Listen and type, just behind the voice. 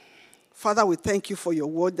Father, we thank you for your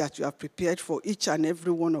word that you have prepared for each and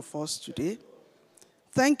every one of us today.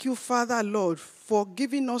 Thank you, Father, Lord, for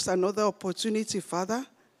giving us another opportunity, Father,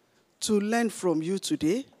 to learn from you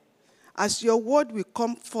today. As your word will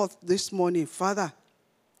come forth this morning, Father,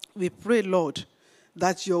 we pray, Lord,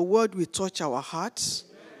 that your word will touch our hearts.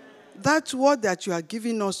 Amen. That word that you are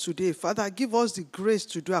giving us today, Father, give us the grace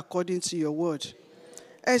to do according to your word.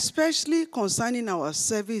 Amen. Especially concerning our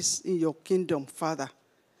service in your kingdom, Father.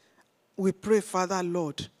 We pray, Father,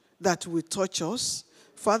 Lord, that will touch us.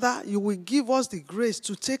 Father, you will give us the grace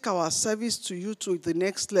to take our service to you to the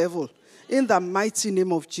next level. In the mighty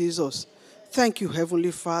name of Jesus. Thank you,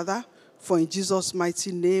 Heavenly Father, for in Jesus'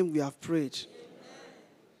 mighty name we have prayed.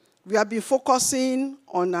 We have been focusing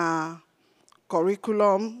on our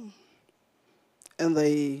curriculum in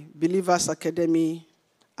the Believers Academy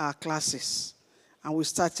classes. And we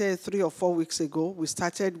started 3 or 4 weeks ago. We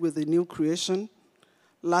started with the new creation.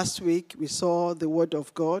 Last week, we saw the Word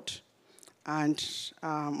of God. And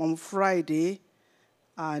on Friday,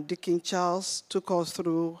 Deacon Charles took us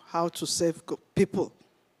through how to serve people.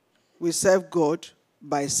 We serve God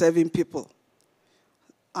by serving people.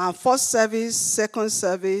 Our first service, second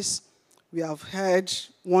service, we have heard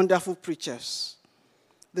wonderful preachers.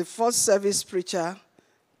 The first service preacher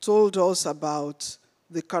told us about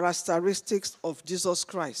the characteristics of Jesus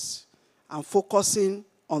Christ and focusing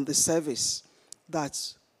on the service that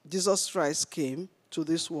Jesus Christ came to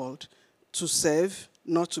this world to serve,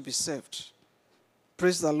 not to be served.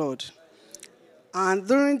 Praise the Lord. And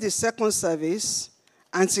during the second service,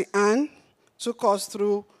 Auntie Anne took us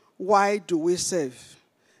through why do we serve.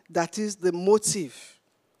 That is the motive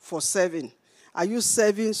for serving. Are you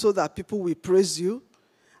serving so that people will praise you?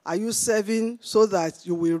 Are you serving so that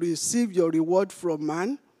you will receive your reward from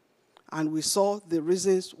man? And we saw the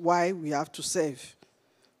reasons why we have to serve.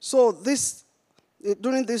 So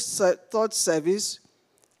during this third service,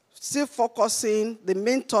 still focusing, the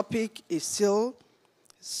main topic is still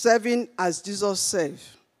serving as Jesus served.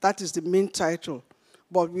 That is the main title.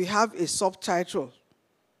 But we have a subtitle,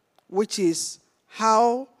 which is,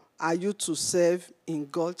 how are you to serve in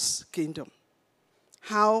God's kingdom?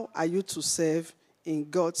 How are you to serve in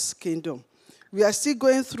God's kingdom? We are still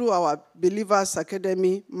going through our Believers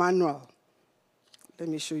Academy manual. Let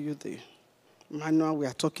me show you the manual we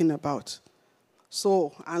are talking about.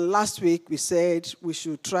 So, and last week we said we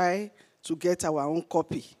should try to get our own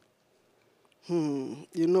copy.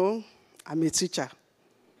 You know, I'm a teacher.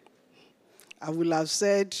 I will have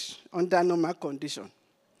said under normal condition.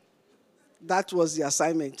 That was the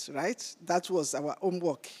assignment, right? That was our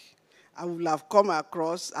homework. I will have come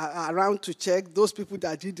across around to check those people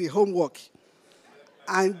that did the homework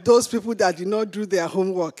and those people that did not do their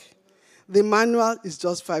homework. The manual is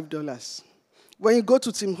just $5. When you go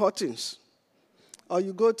to Tim Hortons or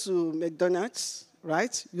you go to McDonald's,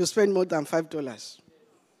 right, you spend more than $5.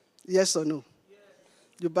 Yes or no?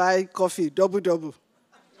 You buy coffee, double.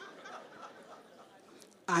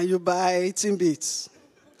 And you buy Timbits.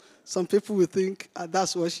 Some people will think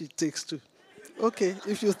that's what she takes too. Okay,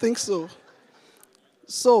 if you think so.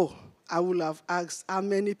 So, I will have asked how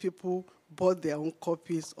many people bought their own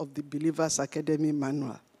copies of the Believers Academy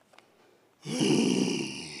manual.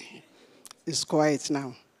 It's quiet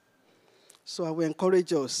now. So I will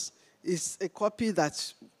encourage us. It's a copy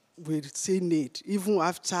that we still need, even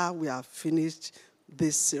after we have finished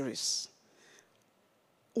this series.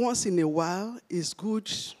 Once in a while, it's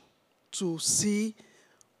good to see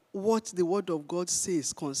what the Word of God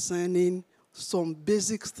says concerning some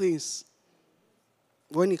basic things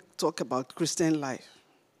when you talk about Christian life.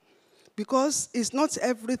 Because it's not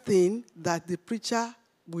everything that the preacher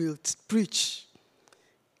will preach.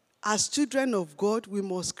 As children of God, we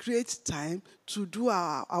must create time to do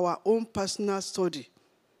our own personal study.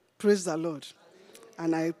 Praise the Lord.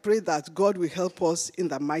 And I pray that God will help us in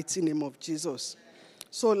the mighty name of Jesus.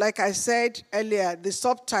 So like I said earlier, the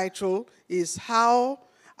subtitle is, how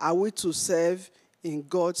are we to serve in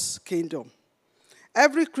God's kingdom?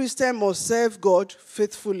 Every Christian must serve God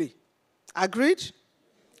faithfully. Agreed?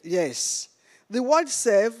 Yes. The word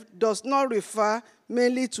serve does not refer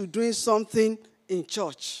mainly to doing something in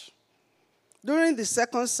church. During the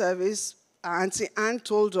second service, Auntie Anne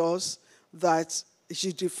told us that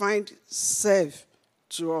she defined serve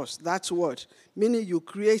to us, that word, meaning you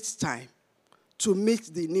create time to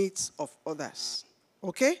meet the needs of others.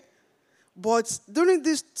 Okay? But during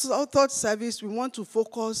this third service, we want to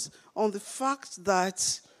focus on the fact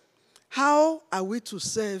that how are we to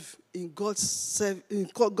serve in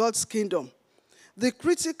God's kingdom? The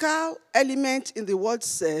critical element in the word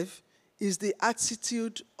serve is the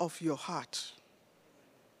attitude of your heart.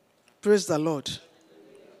 Praise the Lord.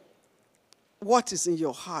 what is in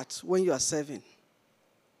your heart when you are serving.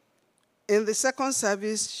 In the second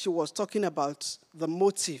service, she was talking about the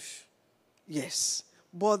motive. Yes.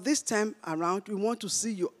 But this time around, we want to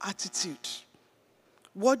see your attitude.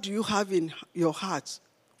 What do you have in your heart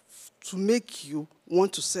to make you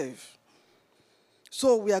want to serve?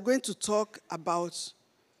 So we are going to talk about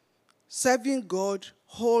serving God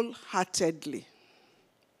wholeheartedly.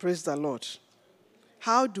 Praise the Lord.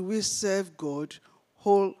 How do we serve God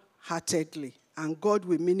wholeheartedly? And God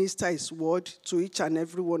will minister his word to each and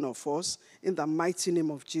every one of us in the mighty name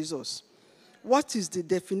of Jesus. What is the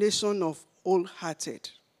definition of wholehearted?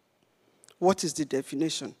 What is the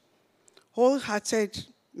definition? Wholehearted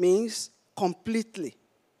means completely,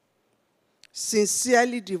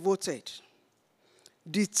 sincerely devoted,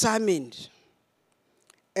 determined,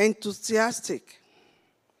 enthusiastic.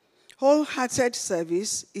 Wholehearted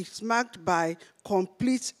service is marked by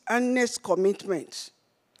complete, earnest commitment,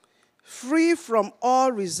 free from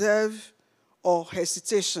all reserve or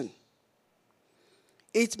hesitation.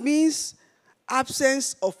 It means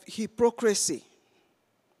absence of hypocrisy.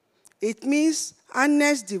 It means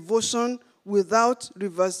earnest devotion without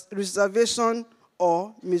reservation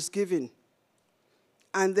or misgiving.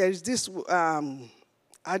 And there is this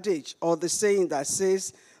adage or the saying that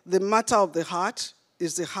says, the matter of the heart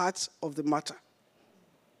is the heart of the matter.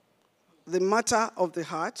 The matter of the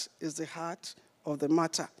heart is the heart of the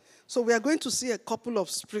matter. So we are going to see a couple of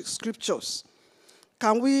scriptures.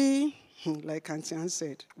 Can we, like Auntie Ann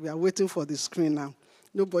said, we are waiting for the screen now.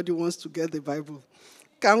 Nobody wants to get the Bible.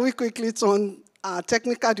 Can we quickly turn our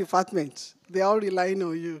technical department? They are all relying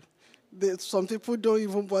on you. Some people don't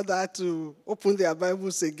even bother to open their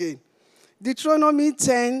Bibles again. Deuteronomy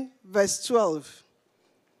 10, verse 12.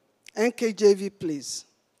 NKJV, please.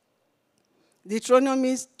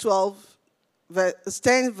 Deuteronomy 10,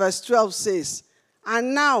 verse 12 says,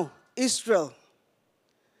 and now, Israel,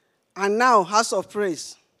 and now, house of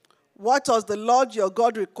praise, what does the Lord your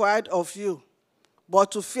God require of you?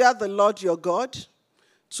 But to fear the Lord your God,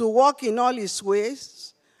 to walk in all his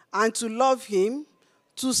ways, and to love him,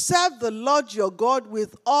 to serve the Lord your God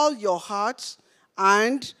with all your heart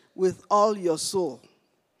and with all your soul.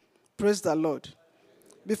 Praise the Lord.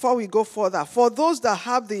 Before we go further, for those that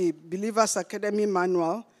have the Believers Academy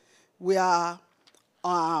manual, we are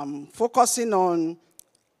focusing on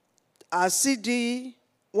CD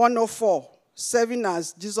 104, Serving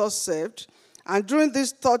as Jesus Served. And during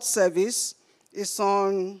this third service, it's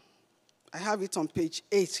on, I have it on page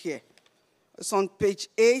 8 here. It's on page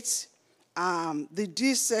 8, the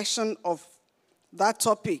D section of that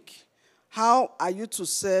topic. How are you to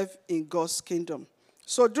serve in God's kingdom?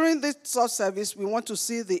 So during this third service, we want to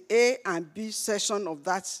see the A and B section of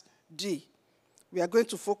that D. We are going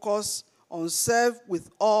to focus on serve with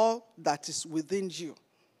all that is within you.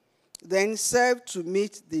 Then serve to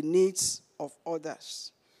meet the needs of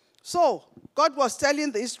others. So God was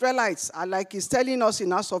telling the Israelites, like he's telling us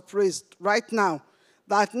in House of Praise right now,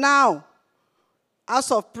 that now,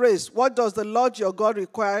 House of Praise, what does the Lord your God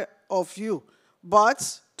require of you?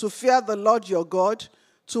 But to fear the Lord your God,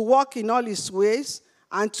 to walk in all his ways,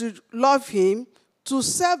 and to love him, to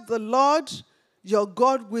serve the Lord your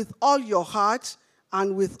God with all your heart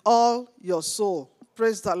and with all your soul.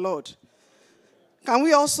 Praise the Lord. Can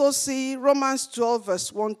we also see Romans 12,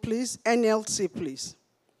 verse 1, please? NLT, please.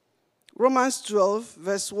 Romans 12,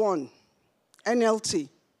 verse 1, NLT. It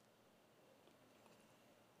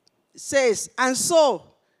says, and so,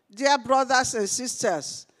 dear brothers and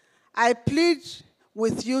sisters, I plead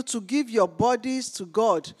with you to give your bodies to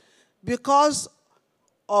God because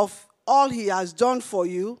of all he has done for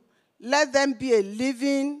you. Let them be a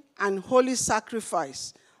living and holy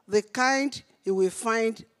sacrifice, the kind he will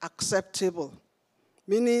find acceptable.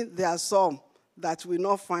 Meaning there are some that will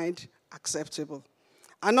not find acceptable.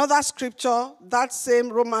 Another scripture, that same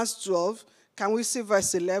Romans 12, can we see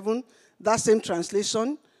verse 11? That same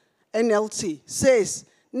translation, NLT, says,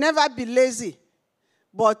 never be lazy,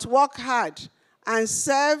 but work hard and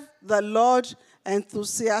serve the Lord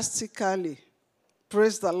enthusiastically.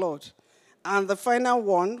 Praise the Lord. And the final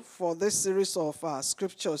one for this series of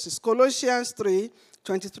scriptures is Colossians 3,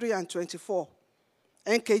 23 and 24.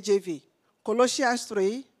 NKJV. Colossians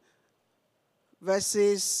 3,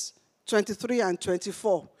 verses 23 and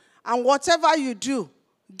 24. And whatever you do,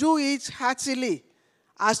 do it heartily,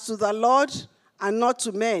 as to the Lord and not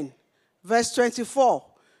to men. Verse 24.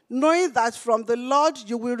 Knowing that from the Lord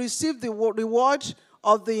you will receive the reward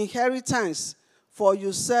of the inheritance, for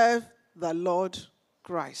you serve the Lord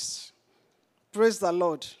Christ. Praise the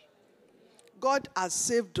Lord. God has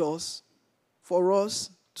saved us for us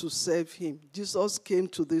to serve him. Jesus came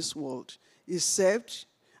to this world. He served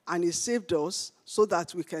and he saved us so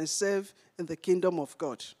that we can serve in the kingdom of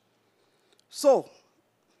God. So,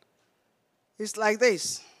 it's like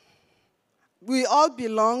this. We all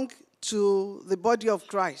belong to the body of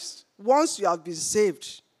Christ. Once you have been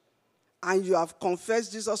saved and you have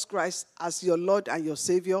confessed Jesus Christ as your Lord and your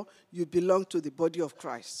Savior, you belong to the body of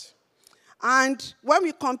Christ. And when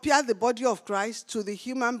we compare the body of Christ to the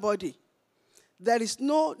human body, there is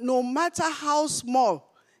no matter how small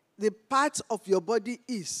the part of your body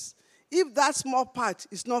is, if that small part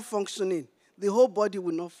is not functioning, the whole body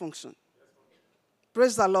will not function.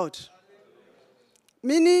 Praise the Lord.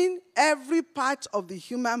 Meaning every part of the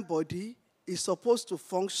human body is supposed to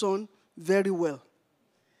function very well.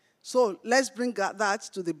 So let's bring that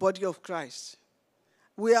to the body of Christ.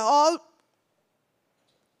 We are all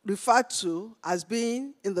referred to as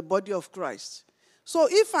being in the body of Christ. So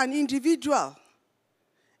if an individual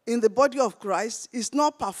in the body of Christ is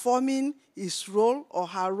not performing his role or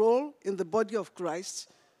her role in the body of Christ,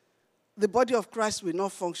 the body of Christ will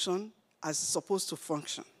not function as it's supposed to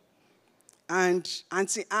function. And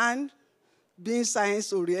Auntie Anne, being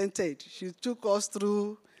science-oriented, she took us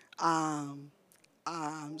through some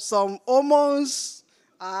hormones,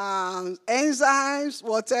 enzymes,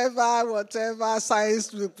 whatever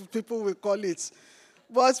science people will call it.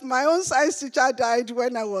 But my own science teacher died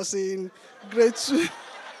when I was in grade 2.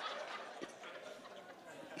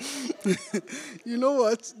 You know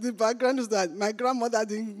what? The background is that my grandmother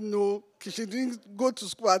didn't know, she didn't go to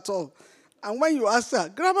school at all. And when you ask her,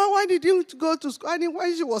 Grandma, why did you go to school? And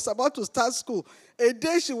when she was about to start school, a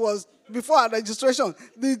day before her registration,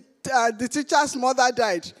 the teacher's mother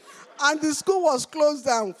died. And the school was closed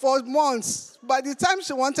down for months. By the time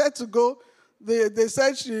she wanted to go, they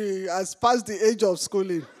said she has passed the age of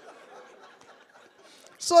schooling.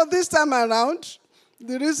 So this time around,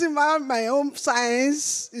 the reason why my own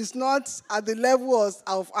science is not at the level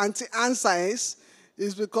of Auntie Anne's science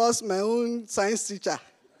is because my own science teacher.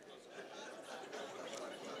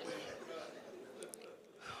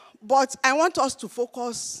 But I want us to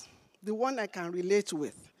focus, the one I can relate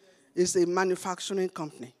with is a manufacturing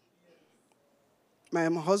company. My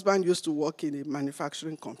husband used to work in a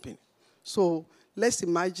manufacturing company. So let's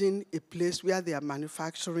imagine a place where they are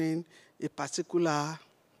manufacturing a particular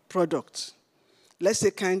product. Let's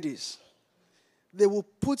say candies. They will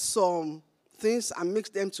put some things and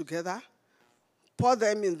mix them together, pour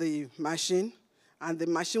them in the machine, and the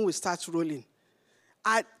machine will start rolling.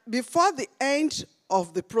 Before the end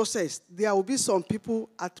of the process, there will be some people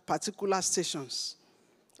at particular stations.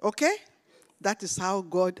 Okay? That is how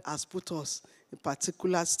God has put us in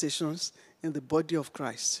particular stations in the body of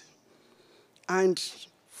Christ. And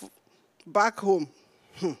back home,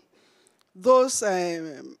 those,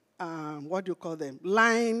 what do you call them?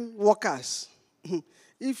 Line workers.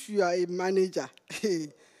 If you are a manager,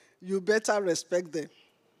 you better respect them.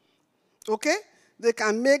 Okay? They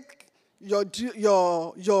can make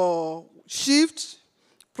your shift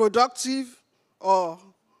productive or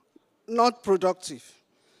not productive.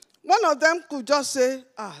 One of them could just say,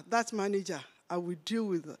 that manager, I will deal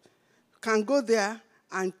with it. Can go there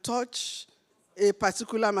and touch a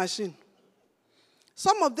particular machine.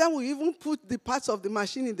 Some of them will even put the parts of the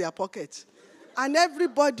machine in their pocket. And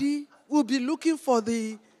everybody will be looking for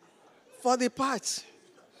the parts.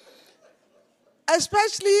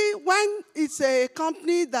 Especially when it's a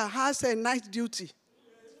company that has a night duty.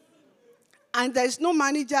 And there is no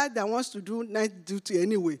manager that wants to do night duty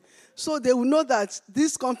anyway. So they will know that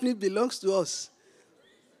this company belongs to us.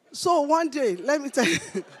 So one day, let me tell you,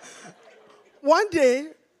 one day,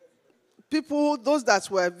 people, those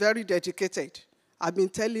that were very dedicated, I've been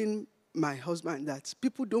telling my husband that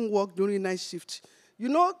people don't work during night shift. You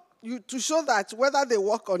know, to show that whether they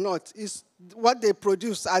work or not is what they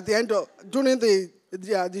produce at the end of, during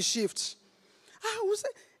the shift. I would say,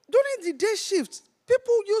 during the day shift,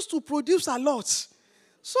 people used to produce a lot.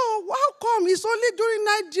 So how come it's only during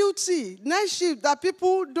night duty, night shift, that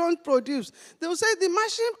people don't produce? They will say the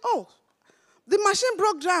machine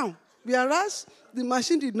broke down. Whereas the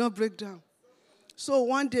machine did not break down. So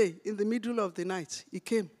one day, in the middle of the night, he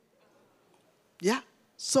came. Yeah,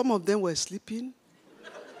 some of them were sleeping.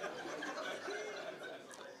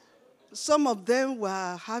 Some of them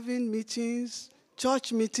were having meetings,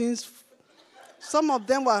 church meetings. Some of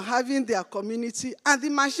them were having their community, and the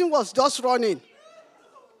machine was just running.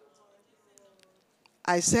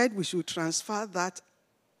 I said we should transfer that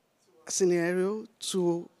scenario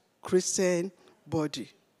to Christian body.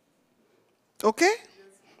 Okay?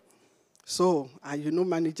 So, you know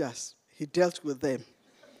managers, he dealt with them.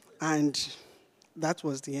 And that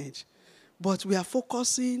was the end. But we are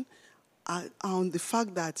focusing on the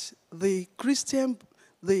fact that the Christian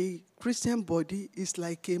the Christian body is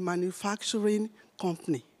like a manufacturing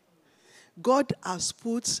company. God has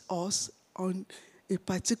put us on a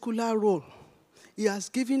particular role. He has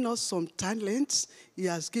given us some talents. He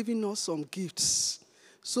has given us some gifts.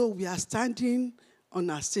 So we are standing on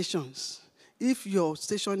our stations. If your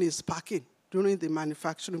station is packing during the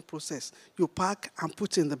manufacturing process, you pack and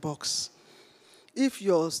put in the box. If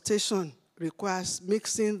your station requires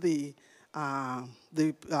mixing the raw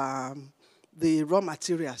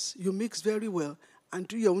materials, you mix very well and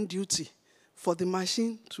do your own duty for the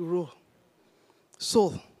machine to roll.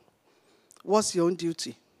 So, what's your own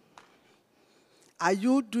duty? Are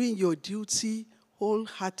you doing your duty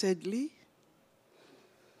wholeheartedly?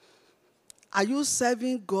 Are you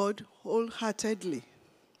serving God wholeheartedly?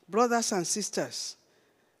 Brothers and sisters,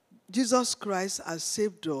 Jesus Christ has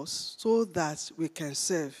saved us so that we can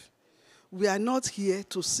serve. We are not here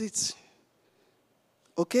to sit.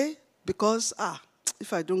 Okay? Because,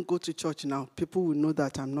 if I don't go to church now, people will know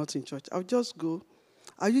that I'm not in church. I'll just go.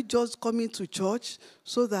 Are you just coming to church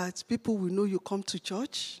so that people will know you come to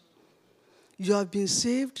church? You have been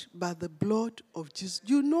saved by the blood of Jesus.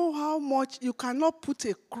 You know how much you cannot put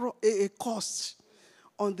a cost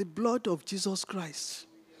on the blood of Jesus Christ.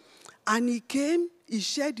 And he came, he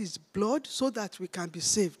shed his blood so that we can be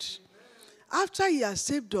saved. After he has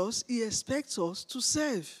saved us, he expects us to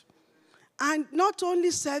serve. And not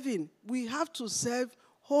only serving, we have to serve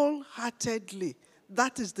wholeheartedly.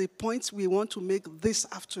 That is the point we want to make this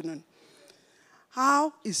afternoon.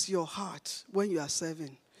 How is your heart when you are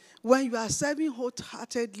serving? When you are serving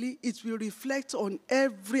wholeheartedly, it will reflect on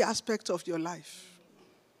every aspect of your life.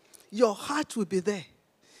 Your heart will be there.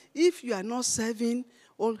 If you are not serving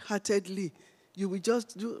wholeheartedly, you will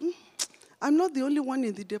just do, I'm not the only one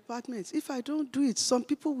in the department. If I don't do it, some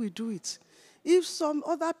people will do it. If some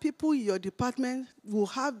other people in your department will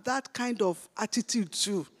have that kind of attitude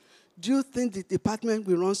too, do you think the department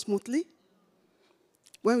will run smoothly?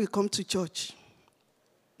 When we come to church,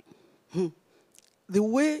 the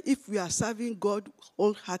way, if we are serving God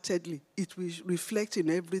wholeheartedly, it will reflect in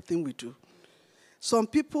everything we do. Some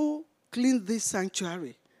people clean this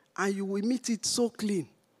sanctuary, and you will meet it so clean.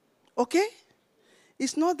 Okay?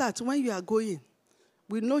 It's not that when you are going,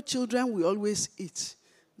 we know children will always eat.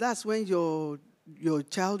 That's when your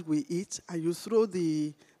child will eat, and you throw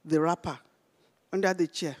the wrapper under the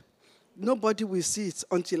chair. Nobody will see it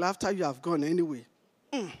until after you have gone anyway.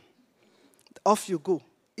 Off you go.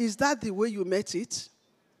 Is that the way you met it?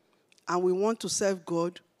 And we want to serve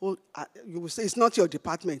God. You will say, it's not your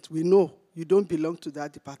department. We know you don't belong to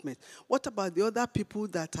that department. What about the other people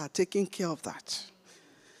that are taking care of that?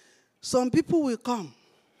 Some people will come.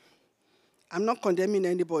 I'm not condemning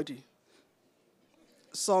anybody.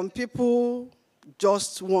 Some people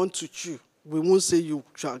just want to chew. We won't say you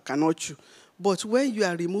cannot chew. But when you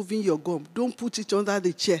are removing your gum, don't put it under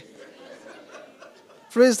the chair.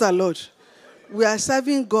 Praise the Lord. We are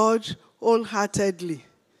serving God wholeheartedly.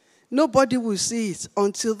 Nobody will see it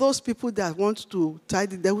until those people that want to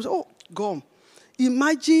tidy, they will say, oh, gum.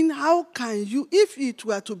 Imagine how can you, if it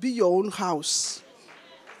were to be your own house.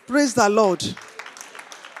 Praise the Lord.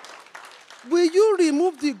 Will you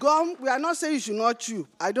remove the gum? We are not saying you should not chew.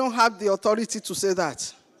 I don't have the authority to say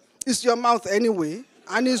that. It's your mouth anyway,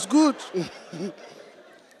 and it's good.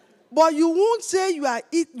 But you won't say you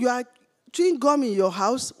are chewing gum in your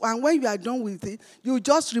house, and when you are done with it, you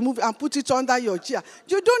just remove it and put it under your chair.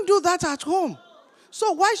 You don't do that at home.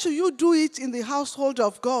 So why should you do it in the household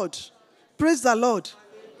of God? Praise the Lord.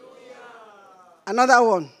 Hallelujah. Another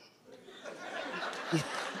one.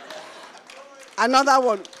 Another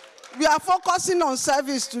one. We are focusing on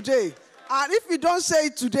service today. And if we don't say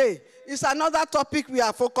it today, it's another topic we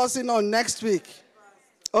are focusing on next week.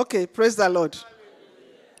 Okay, praise the Lord.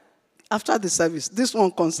 After the service, this one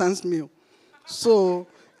concerns me. So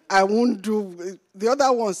I won't do the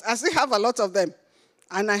other ones. I still have a lot of them.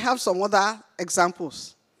 And I have some other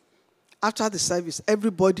examples. After the service,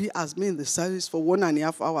 everybody has been in the service for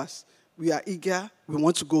 1.5 hours. We are eager. We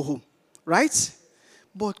want to go home. Right?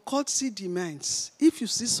 But courtesy demands, if you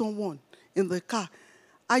see someone in the car,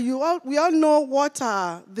 and we all know what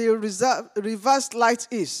the reverse light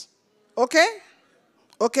is. Okay?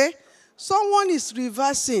 Okay? Someone is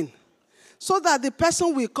reversing so that the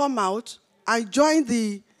person will come out and join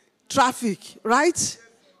the traffic, right?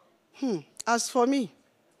 As for me,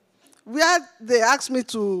 where they ask me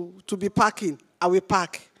to be parking, I will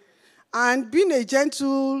park. And being a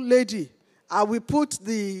gentle lady, I will put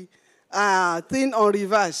the thing on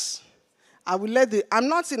reverse. I will I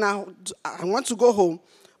want to go home,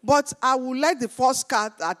 but I will let the first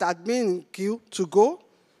car that had been in queue to go.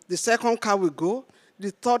 The second car will go.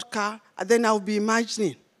 the third car, and then I'll be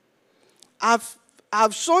imagining. I've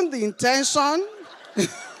shown the intention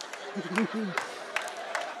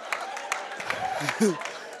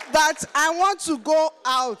that I want to go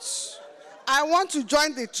out. I want to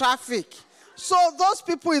join the traffic. So those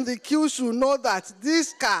people in the queue should know that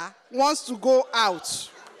this car wants to go out.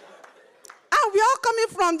 And we're all coming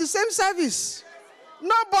from the same service.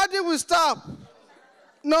 Nobody will stop.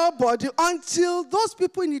 Nobody, until those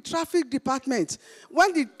people in the traffic department,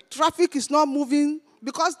 when the traffic is not moving,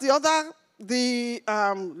 because let's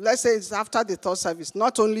say it's after the third service,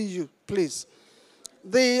 not only you, please.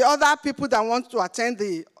 The other people that want to attend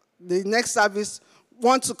the next service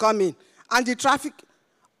want to come in. And the traffic,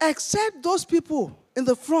 except those people in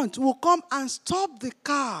the front will come and stop the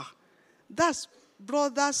car. That's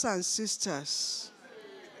brothers and sisters.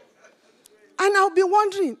 And I'll be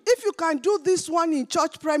wondering, if you can do this one in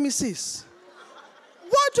church premises,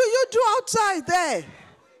 what do you do outside there?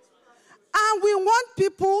 And we want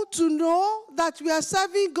people to know that we are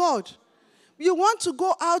serving God. You want to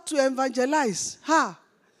go out to evangelize.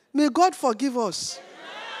 May God forgive us.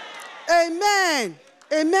 Amen.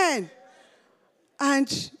 Amen.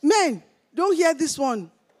 And men, don't hear this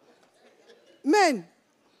one. Men,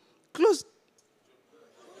 close.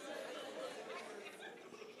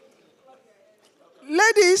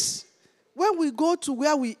 Ladies, when we go to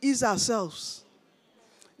where we ease ourselves,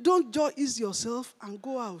 don't just ease yourself and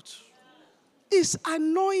go out. It's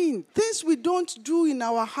annoying. Things we don't do in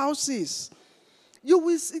our houses. Do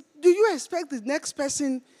you expect the next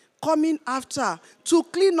person coming after to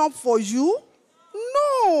clean up for you?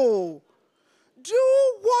 No.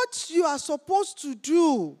 Do what you are supposed to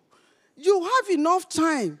do. You have enough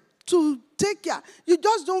time to take care. You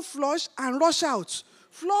just don't flush and rush out.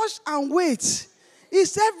 Flush and wait.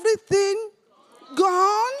 Is everything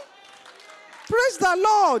gone? Praise the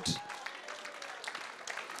Lord.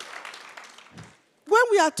 When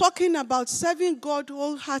we are talking about serving God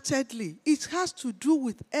wholeheartedly, it has to do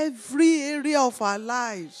with every area of our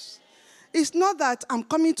lives. It's not that I'm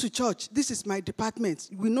coming to church, this is my department.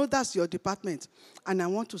 We know that's your department, and I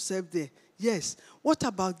want to serve there. Yes. What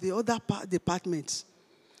about the other departments?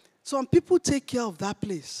 Some people take care of that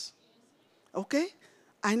place. Okay?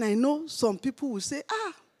 And I know some people will say,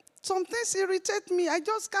 some things irritate me. I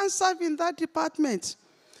just can't serve in that department.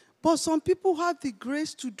 But some people have the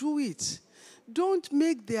grace to do it. Don't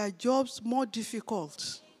make their jobs more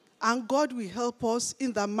difficult. And God will help us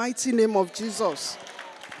in the mighty name of Jesus.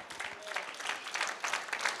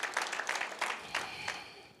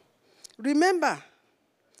 Remember,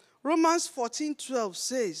 Romans 14:12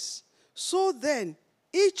 says, so then,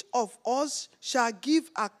 each of us shall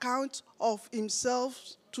give account of himself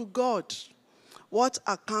to God. What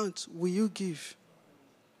account will you give?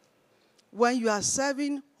 When you are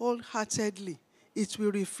serving wholeheartedly, it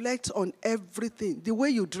will reflect on everything. The way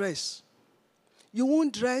you dress. You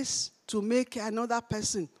won't dress to make another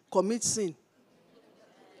person commit sin.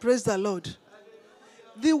 Praise the Lord.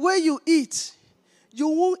 The way you eat. You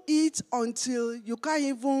won't eat until you can't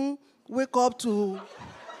even wake up to...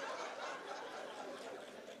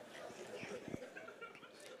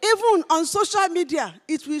 Even on social media,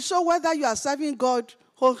 it will show whether you are serving God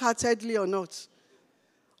wholeheartedly or not.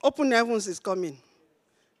 Open Heavens is coming.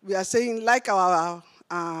 We are saying, like our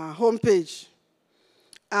homepage,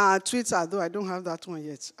 Twitter, though I don't have that one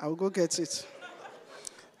yet. I will go get it.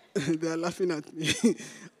 They are laughing at me.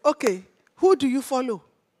 Okay, who do you follow?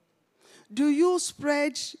 Do you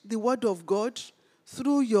spread the word of God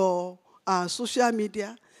through your social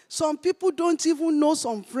media? Some people don't even know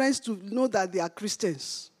some friends to know that they are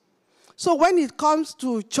Christians. So when it comes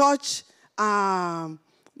to church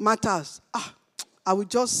matters, I will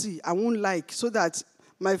just see, I won't like, so that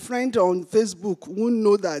my friend on Facebook won't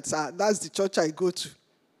know that that's the church I go to.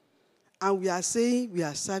 And we are saying we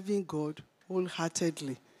are serving God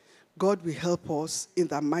wholeheartedly. God will help us in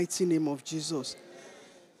the mighty name of Jesus.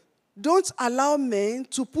 Don't allow men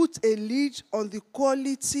to put a lid on the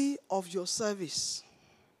quality of your service.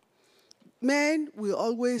 Men will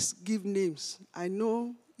always give names. I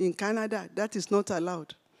know in Canada that is not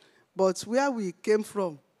allowed. But where we came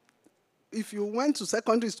from, if you went to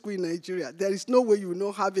secondary school in Nigeria, there is no way you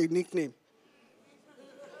know have a nickname.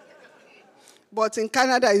 But in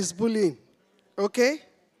Canada, it's bullying. Okay?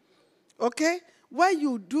 Okay? When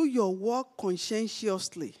you do your work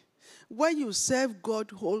conscientiously, when you serve God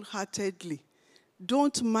wholeheartedly,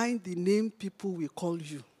 don't mind the name people will call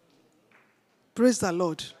you. Praise the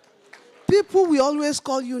Lord. People will always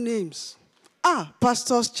call you names.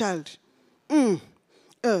 Pastor's child.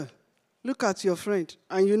 Look at your friend.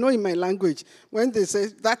 And you know in my language, when they say,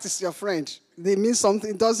 that is your friend, they mean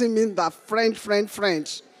something. It doesn't mean that friend.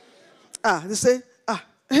 They say,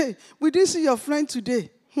 hey, we didn't see your friend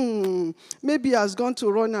today. Maybe he has gone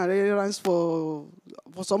to run errands for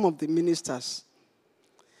some of the ministers.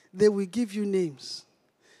 They will give you names.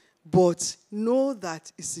 But know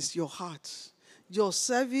that it is your heart. Your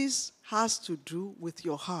service has to do with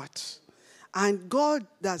your heart. And God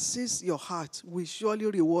that sees your heart will surely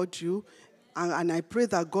reward you. And I pray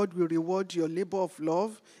that God will reward your labor of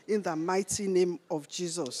love in the mighty name of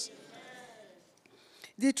Jesus.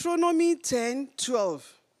 Deuteronomy 10:12,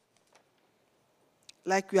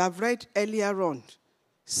 like we have read earlier on,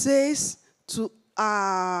 says to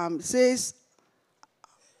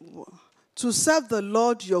serve the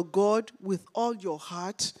Lord your God with all your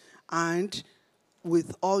heart and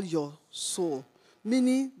with all your soul.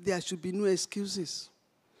 Meaning there should be no excuses,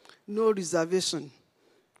 no reservation.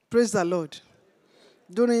 Praise the Lord.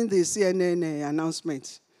 During the CNN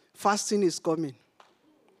announcement, fasting is coming.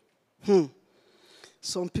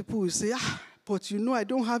 Some people will say, but I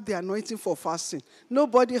don't have the anointing for fasting.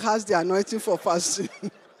 Nobody has the anointing for fasting.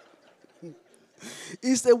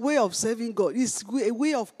 It's a way of serving God. It's a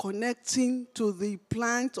way of connecting to the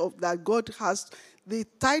plan that God has. The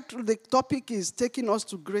topic is taking us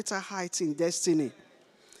to greater heights in destiny.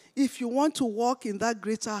 If you want to walk in that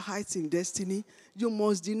greater heights in destiny, you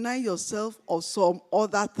must deny yourself of some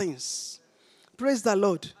other things. Praise the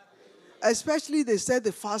Lord. Especially they said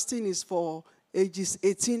the fasting is for ages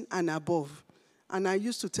 18 and above. And I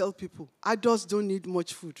used to tell people, adults don't need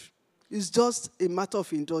much food. It's just a matter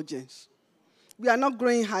of indulgence. We are not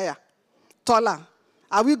growing higher, taller.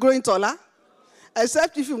 Are we growing taller?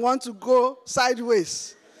 Except if you want to go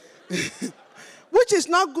sideways, which is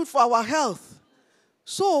not good for our health.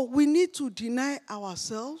 So we need to deny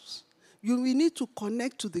ourselves. We need to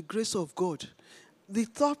connect to the grace of God. The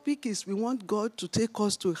topic is we want God to take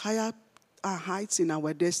us to higher heights in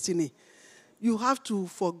our destiny. You have to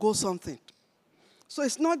forgo something. So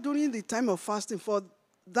it's not during the time of fasting for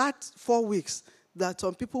that 4 weeks that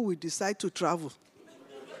some people will decide to travel.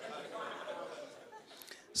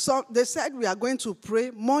 So they said we are going to pray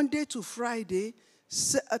Monday to Friday,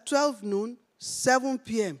 12 noon, 7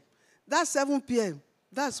 p.m. That's 7 p.m.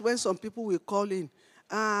 That's when some people will call in.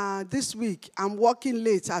 This week, I'm working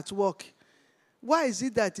late at work. Why is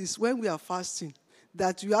it that it's when we are fasting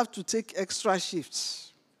that you have to take extra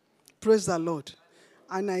shifts? Praise the Lord.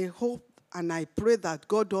 And I hope and I pray that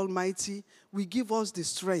God Almighty will give us the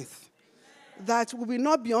strength, that we will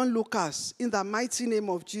not be onlookers in the mighty name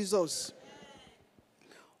of Jesus.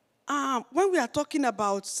 When we are talking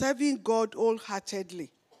about serving God wholeheartedly,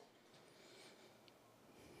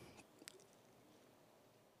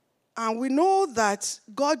 and we know that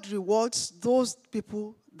God rewards those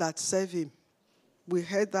people that serve him. We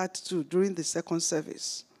heard that too during the second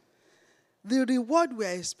service. The reward we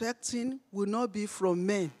are expecting will not be from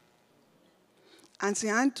men. Auntie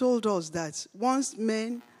Anne told us that once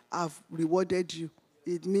men have rewarded you,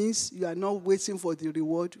 it means you are not waiting for the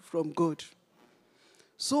reward from God.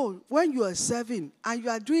 So when you are serving and you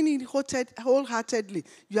are doing it wholeheartedly,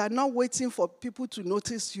 you are not waiting for people to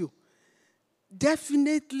notice you.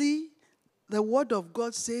 Definitely, the word of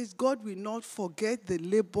God says God will not forget the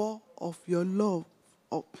labor of your love.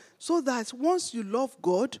 So that once you love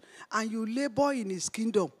God and you labor in his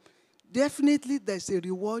kingdom, definitely there's a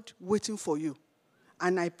reward waiting for you.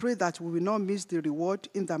 And I pray that we will not miss the reward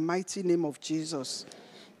in the mighty name of Jesus.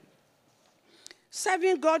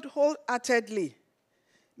 Serving God wholeheartedly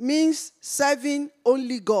means serving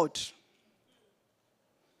only God.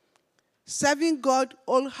 Serving God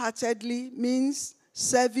wholeheartedly means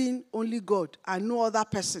serving only God and no other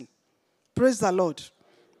person. Praise the Lord.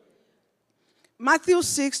 Matthew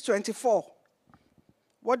 6:24.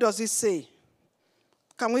 What does it say?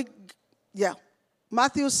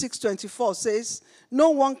 Matthew 6:24 says, no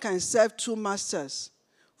one can serve two masters,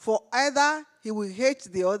 for either he will hate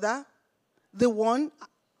the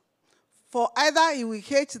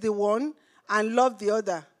one and love the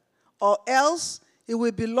other, or else he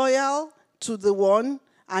will be loyal to the one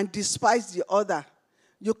and despise the other.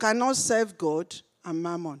 You cannot serve God and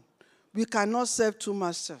mammon. We cannot serve two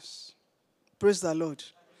masters. Praise the Lord.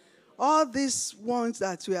 All these ones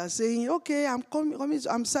that we are saying, okay, I'm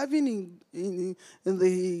serving in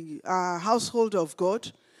the household of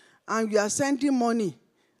God, and we are sending money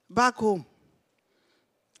back home.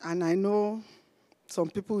 And I know some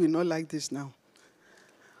people will not like this now.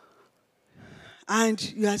 And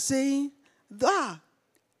you are saying,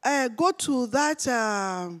 go to that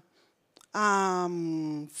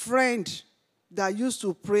friend that used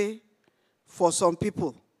to pray for some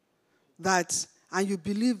people. that, and you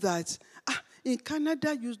believe that, in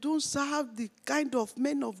Canada, you don't serve the kind of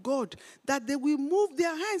men of God that they will move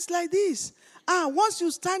their hands like this. Once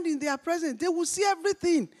you stand in their presence, they will see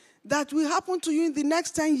everything that will happen to you in the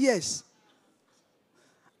next 10 years.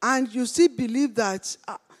 And you still believe that,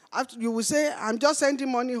 after you will say, I'm just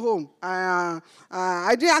sending money home.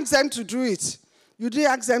 I didn't ask them to do it. You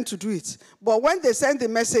didn't ask them to do it. But when they send the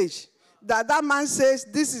message, that man says,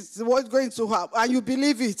 this is what's going to happen, and you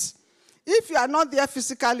believe it. If you are not there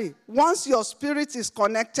physically, once your spirit is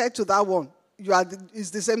connected to that one,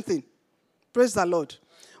 it's the same thing. Praise the Lord.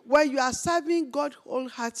 When you are serving God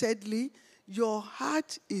wholeheartedly, your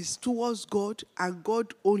heart is towards God and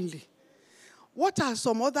God only. What are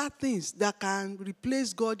some other things that can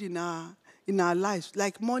replace God in our lives?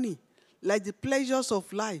 Like money, like the pleasures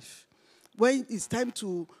of life. When it's time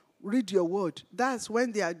to read your word, that's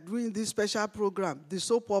when they are doing this special program, the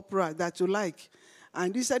soap opera that you like.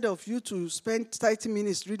 And instead of you to spend 30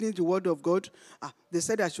 minutes reading the word of God, they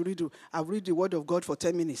said I'll read the word of God for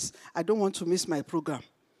 10 minutes. I don't want to miss my program.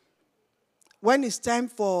 When it's time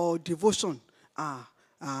for devotion,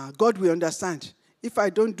 God will understand. If I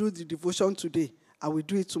don't do the devotion today, I will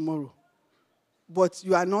do it tomorrow. But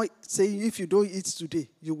you are not saying if you don't eat today,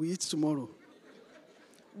 you will eat tomorrow.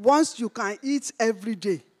 Once you can eat every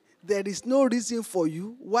day, there is no reason for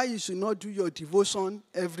you why you should not do your devotion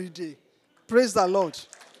every day. Praise the Lord.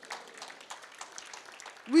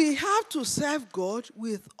 We have to serve God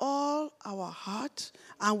with all our heart,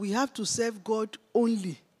 and we have to serve God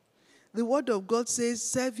only. The word of God says,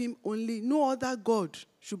 serve him only. No other God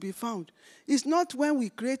should be found. It's not when we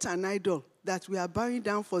create an idol that we are bowing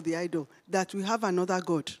down for the idol that we have another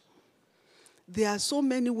God. There are so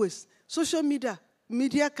many ways. Social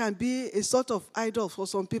media can be a sort of idol for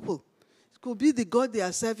some people. It could be the God they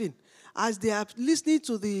are serving. As they are listening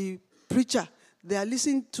to the preacher, they are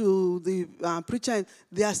listening to the preacher,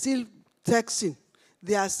 they are still texting.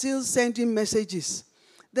 They are still sending messages.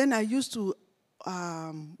 Then I used to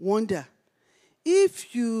wonder,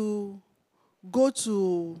 if you go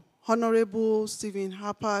to Honorable Stephen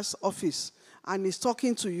Harper's office and he's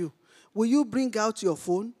talking to you, will you bring out your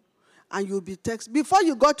phone and you'll be texting? Before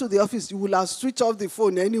you got to the office, you will have switched off the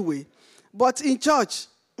phone anyway. But in church,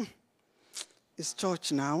 it's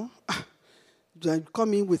church now. You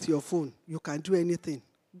come in with your phone. You can do anything.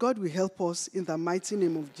 God will help us in the mighty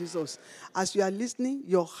name of Jesus. As you are listening,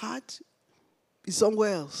 your heart is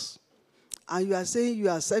somewhere else. And you are saying you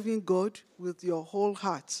are serving God with your whole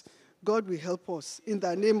heart. God will help us in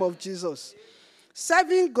the name of Jesus.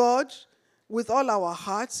 Serving God with all our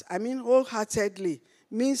hearts, wholeheartedly,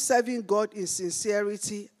 means serving God in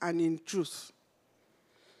sincerity and in truth.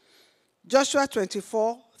 Joshua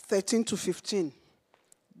 24, 13 to 15.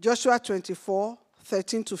 Joshua 24,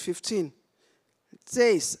 13 to 15. It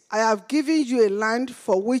says, I have given you a land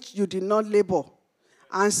for which you did not labor,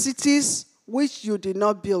 and cities which you did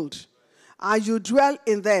not build, and you dwell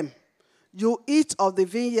in them. You eat of the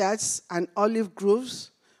vineyards and olive groves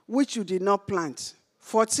which you did not plant.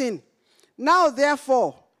 14. Now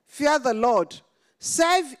therefore, fear the Lord,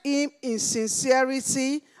 serve him in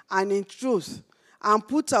sincerity and in truth, and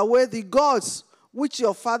put away the gods which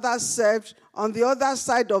your fathers served on the other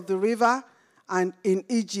side of the river and in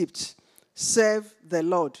Egypt. Serve the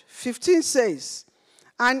Lord. 15 says,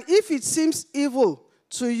 and if it seems evil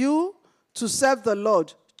to you to serve the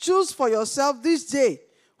Lord, choose for yourself this day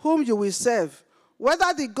whom you will serve,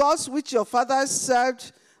 whether the gods which your fathers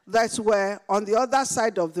served that were on the other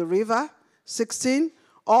side of the river, 16,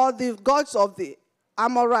 or the gods of the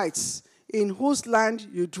Amorites in whose land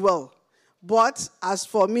you dwell. But as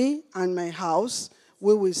for me and my house,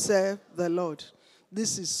 we will serve the Lord.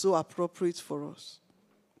 This is so appropriate for us.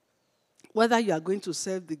 Whether you are going to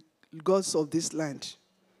serve the gods of this land,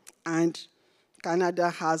 and Canada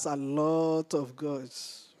has a lot of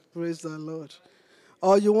gods. Praise the Lord.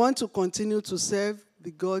 Or you want to continue to serve the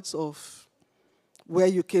gods of where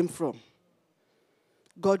you came from.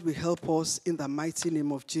 God will help us in the mighty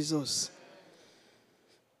name of Jesus.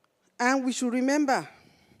 And we should remember,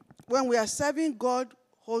 when we are serving God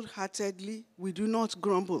wholeheartedly, we do not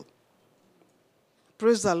grumble.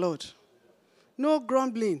 Praise the Lord. No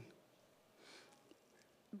grumbling.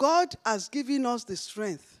 God has given us the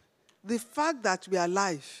strength, the fact that we are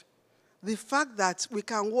alive, the fact that we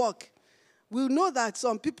can walk. We know that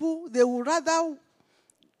some people, they would rather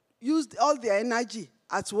use all their energy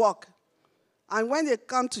at work. And when they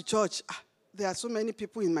come to church, there are so many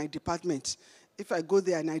people in my department. If I go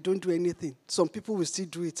there and I don't do anything, some people will still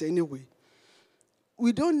do it anyway.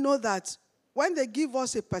 We don't know that when they give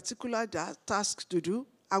us a particular task to do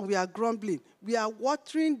and we are grumbling, we are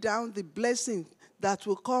watering down the blessing that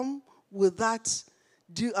will come with that,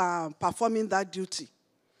 performing that duty.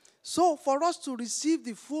 So for us to receive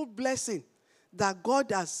the full blessing that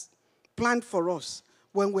God has planned for us,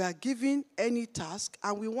 when we are given any task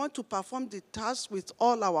and we want to perform the task with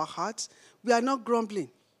all our hearts, we are not grumbling.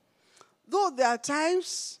 Though there are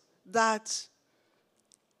times that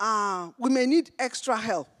we may need extra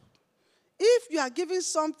help. If you are giving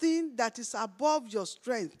something that is above your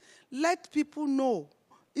strength, let people know.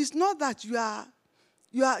 It's not that you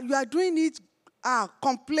are doing it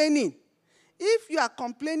complaining. If you are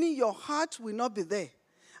complaining, your heart will not be there.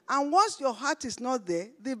 And once your heart is not there,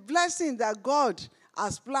 the blessing that God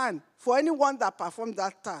has planned for anyone that performed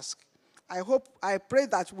that task, I pray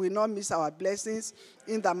that we will not miss our blessings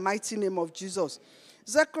in the mighty name of Jesus.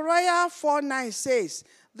 Zechariah 4:9 says,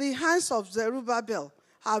 the hands of Zerubbabel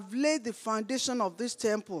have laid the foundation of this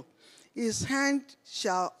temple. His hand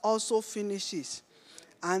shall also finish it.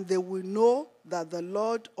 And they will know that the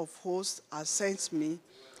Lord of hosts has sent me.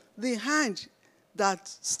 The hand that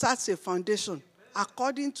starts a foundation,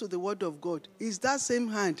 according to the word of God, is that same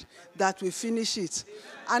hand that will finish it.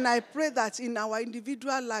 And I pray that in our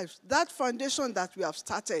individual lives, that foundation that we have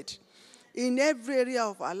started, in every area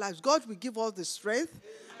of our lives, God will give us the strength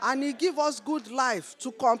and He give us good life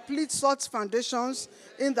to complete such foundations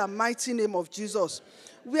in the mighty name of Jesus.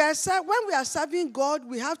 When we are serving God,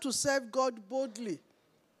 we have to serve God boldly,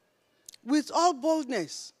 with all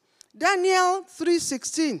boldness. Daniel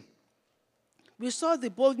 3:16, we saw the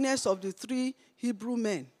boldness of the 3 Hebrew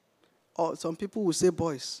men, or some people will say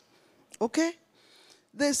boys. Okay?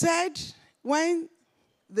 They said when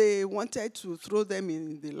they wanted to throw them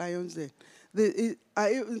in the lion's den,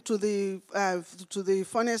 to the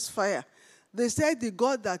furnace fire, they said the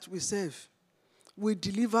God that we serve will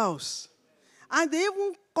deliver us. And they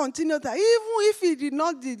even continued that even if He did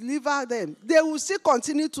not deliver them, they will still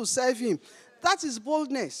continue to serve Him. That is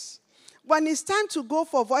boldness. When it's time to go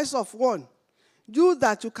for voice of one, you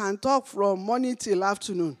that you can talk from morning till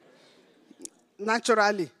afternoon,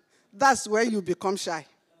 naturally, that's when you become shy.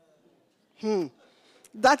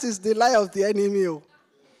 That is the lie of the enemy.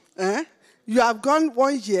 You have gone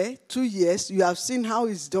 1 year, 2 years, you have seen how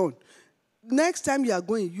it's done. Next time you are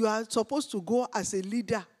going, you are supposed to go as a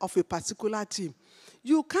leader of a particular team.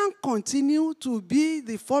 You can't continue to be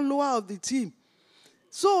the follower of the team.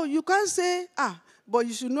 So you can't say, but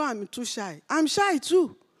you should know I'm too shy. I'm shy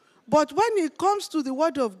too. But when it comes to the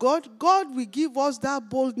word of God, God will give us that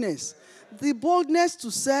boldness. The boldness to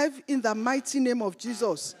serve in the mighty name of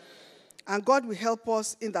Jesus. And God will help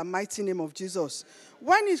us in the mighty name of Jesus.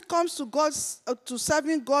 When it comes to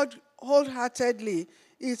serving God wholeheartedly,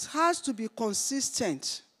 it has to be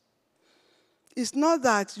consistent. It's not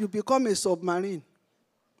that you become a submarine.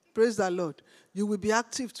 Praise the Lord. You will be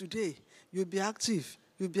active today. You'll be active.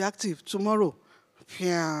 You'll be active tomorrow. We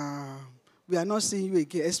are not seeing you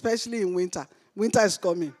again, especially in winter. Winter is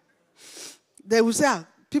coming. They will say,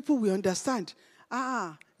 people will understand.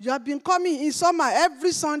 You have been coming in summer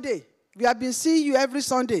every Sunday. We have been seeing you every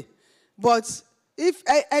Sunday. But if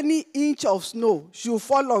any inch of snow should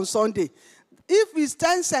fall on Sunday, if it's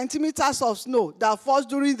 10 centimeters of snow that falls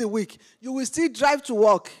during the week, you will still drive to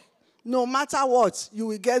work. No matter what, you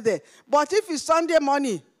will get there. But if it's Sunday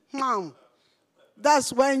morning,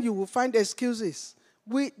 that's when you will find excuses.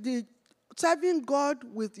 Serving God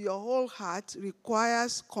with your whole heart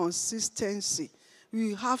requires consistency.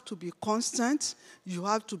 You have to be constant. You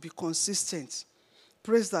have to be consistent.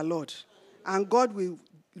 Praise the Lord. And God will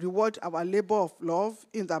reward our labor of love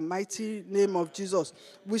in the mighty name of Jesus.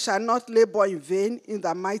 We shall not labor in vain in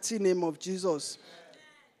the mighty name of Jesus.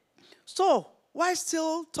 So, while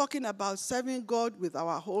still talking about serving God with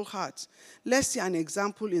our whole heart, let's see an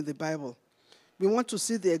example in the Bible. We want to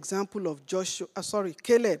see the example of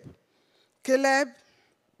Caleb. Caleb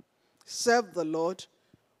served the Lord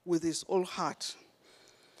with his whole heart.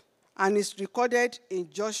 And it's recorded in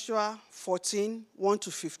Joshua 14,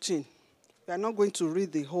 1-15. We are not going to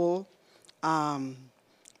read the whole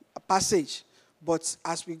passage, but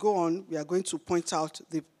as we go on, we are going to point out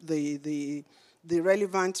the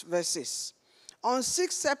relevant verses. On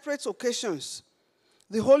 6 separate occasions,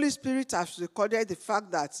 the Holy Spirit has recorded the fact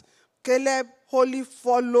that Caleb wholly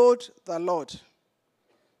followed the Lord.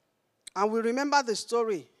 And we remember the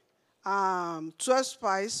story. 12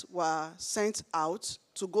 spies were sent out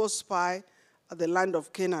to go spy at the land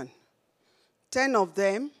of Canaan. 10 of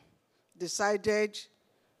them decided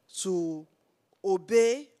to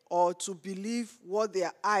obey or to believe what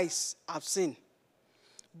their eyes have seen.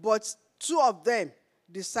 But 2 of them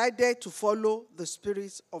decided to follow the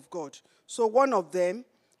Spirit of God. So one of them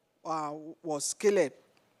was Caleb.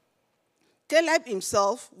 Caleb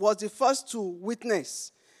himself was the first to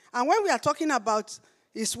witness. And when we are talking about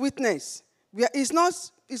his witness,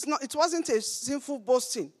 it wasn't a sinful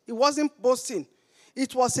boasting. It wasn't boasting.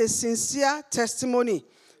 It was a sincere testimony.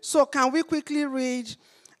 So can we quickly read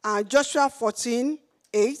Joshua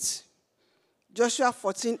 14:8? Joshua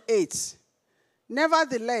 14:8.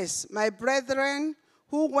 Nevertheless, my brethren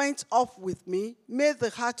who went up with me made the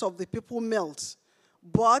heart of the people melt,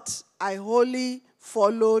 but I wholly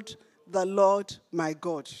followed the Lord my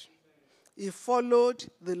God. He followed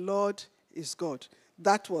the Lord his God.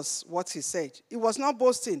 That was what he said. He was not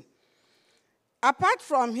boasting. Apart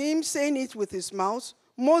from him saying it with his mouth,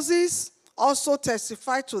 Moses also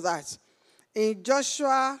testified to that in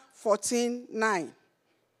Joshua 14:9.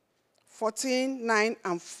 14:9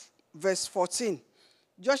 and verse 14.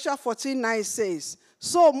 Joshua 14:9 says,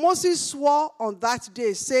 so Moses swore on that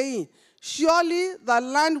day, saying, surely the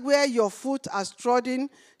land where your foot has trodden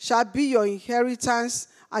shall be your inheritance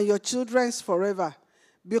and your children's forever,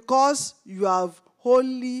 because you have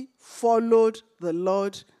wholly followed the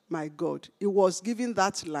Lord my God. He was giving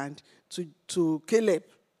that land to Caleb.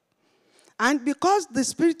 And because the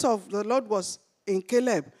Spirit of the Lord was in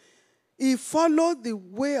Caleb, he followed the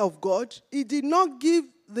way of God. He did not give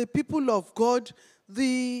the people of God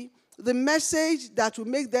the message that will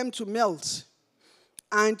make them to melt.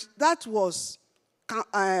 And that was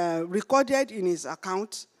recorded in his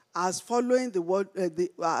account as following the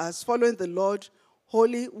Lord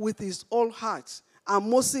wholly with his whole heart. And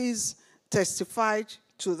Moses testified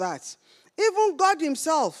to that. Even God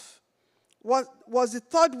himself was the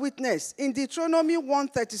third witness in Deuteronomy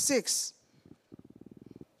 1:36.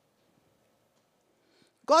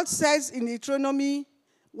 God says in Deuteronomy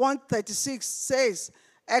 1:36 says,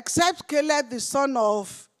 except Caleb the son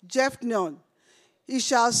of Jephunneh, he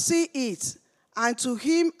shall see it, and to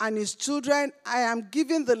him and his children I am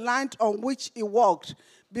giving the land on which he walked,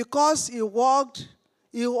 because he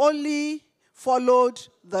only followed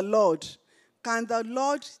the Lord. Can the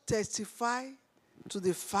Lord testify to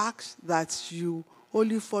the fact that you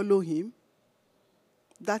only follow him?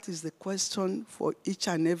 That is the question for each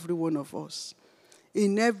and every one of us.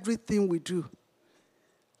 In everything we do.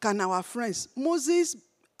 Can our friends,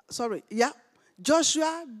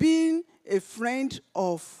 Joshua being a friend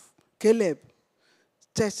of Caleb,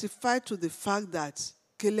 testify to the fact that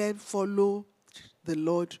Caleb followed the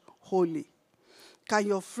Lord wholly? Can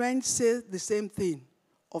your friend say the same thing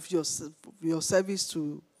of your service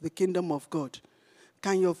to the kingdom of God?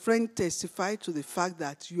 Can your friend testify to the fact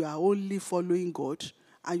that you are only following God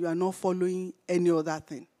and you are not following any other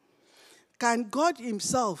thing? Can God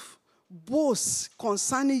himself boast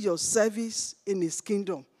concerning your service in his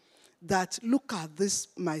kingdom? That look at this,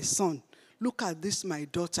 my son. Look at this, my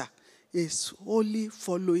daughter is wholly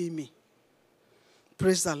following me.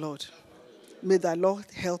 Praise the Lord. May the Lord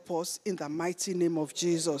help us in the mighty name of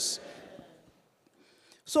Jesus.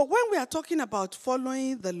 So when we are talking about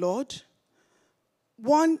following the Lord,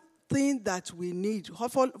 one thing that we need,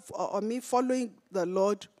 following the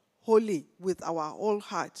Lord wholly with our whole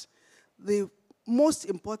heart, the most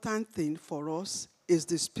important thing for us is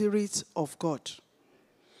the Spirit of God.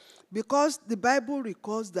 Because the Bible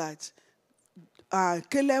records that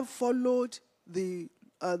Caleb followed the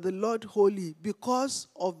Lord wholly because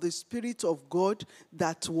of the Spirit of God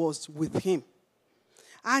that was with him.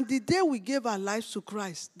 And the day we gave our lives to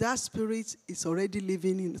Christ, that Spirit is already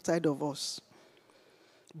living inside of us.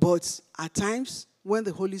 But at times, when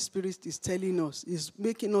the Holy Spirit is telling us, is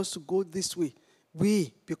making us to go this way,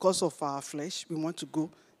 because of our flesh, we want to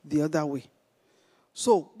go the other way.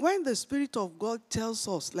 So when the Spirit of God tells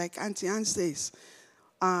us, like Auntie Anne says,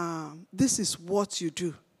 this is what you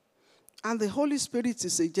do. And the Holy Spirit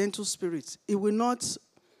is a gentle spirit. It will not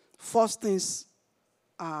force things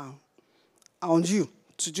on you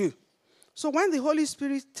to do. So when the Holy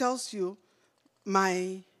Spirit tells you,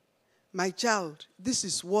 my child, this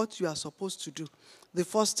is what you are supposed to do. The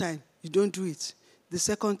first time, you don't do it. The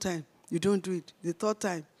second time, you don't do it. The third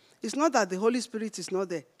time. It's not that the Holy Spirit is not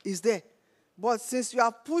there. He's there. But since you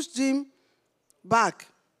have pushed him back,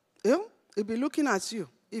 he'll be looking at you.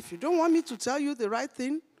 If you don't want me to tell you the right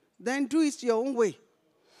thing, then do it your own way.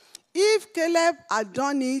 If Caleb had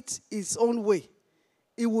done it his own way,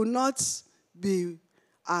 it would not be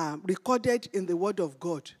recorded in the Word of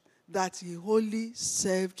God that he wholly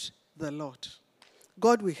served the Lord.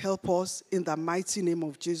 God will help us in the mighty name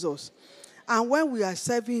of Jesus. And when we are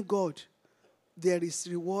serving God, there is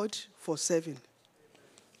reward for serving.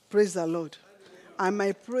 Praise the Lord. And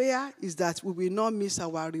my prayer is that we will not miss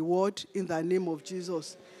our reward in the name of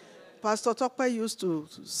Jesus. Pastor Tokpe used to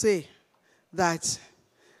say that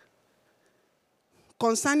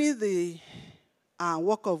concerning the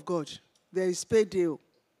work of God, there is payday.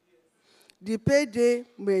 The payday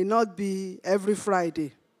may not be every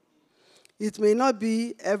Friday. It may not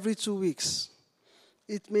be every 2 weeks.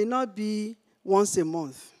 It may not be once a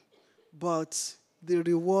month. But the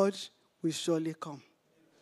reward will surely come.